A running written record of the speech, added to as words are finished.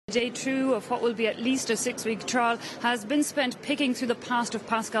Day 2 of what will be at least a 6-week trial has been spent picking through the past of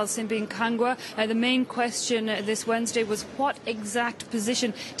Pascal Simbikangwa. The main question this Wednesday was what exact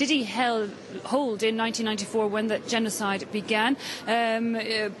position did he hold in 1994 when the genocide began.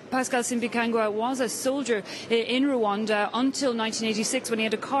 Pascal Simbikangwa was a soldier in Rwanda until 1986 when he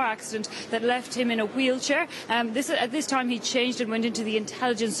had a car accident that left him in a wheelchair. At this time he changed and went into the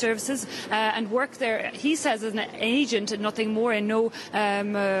intelligence services and worked there, he says, as an agent and nothing more, in no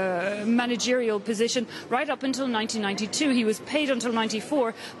managerial position right up until 1992. He was paid until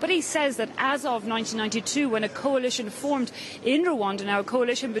 94, but he says that as of 1992, when a coalition formed in Rwanda, now a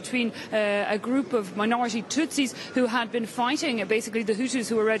coalition between a group of minority Tutsis who had been fighting basically the Hutus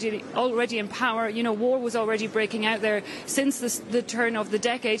who were already in power, you know, war was already breaking out there since the turn of the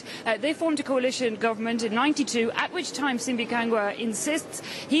decade. They formed a coalition government in 92, at which time Simbikangwa insists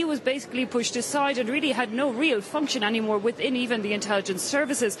he was basically pushed aside and really had no real function anymore within even the intelligence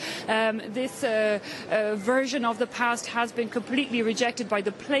services. This version of the past has been completely rejected by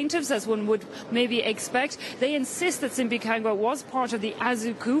the plaintiffs, as one would maybe expect. They insist that Simbikangwa was part of the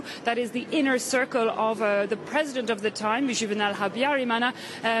Azuku, that is the inner circle of the president of the time, Juvenal Habyarimana,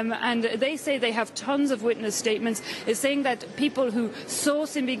 and they say they have tons of witness statements saying that people who saw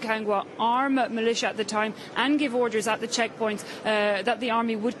Simbikangwa arm militia at the time and give orders at the checkpoints that the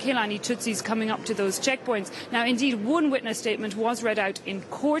army would kill any Tutsis coming up to those checkpoints. Now, indeed, one witness statement was read out in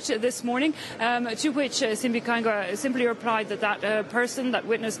court this morning, to which Simbikangwa simply replied that that person, that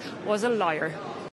witness, was a liar.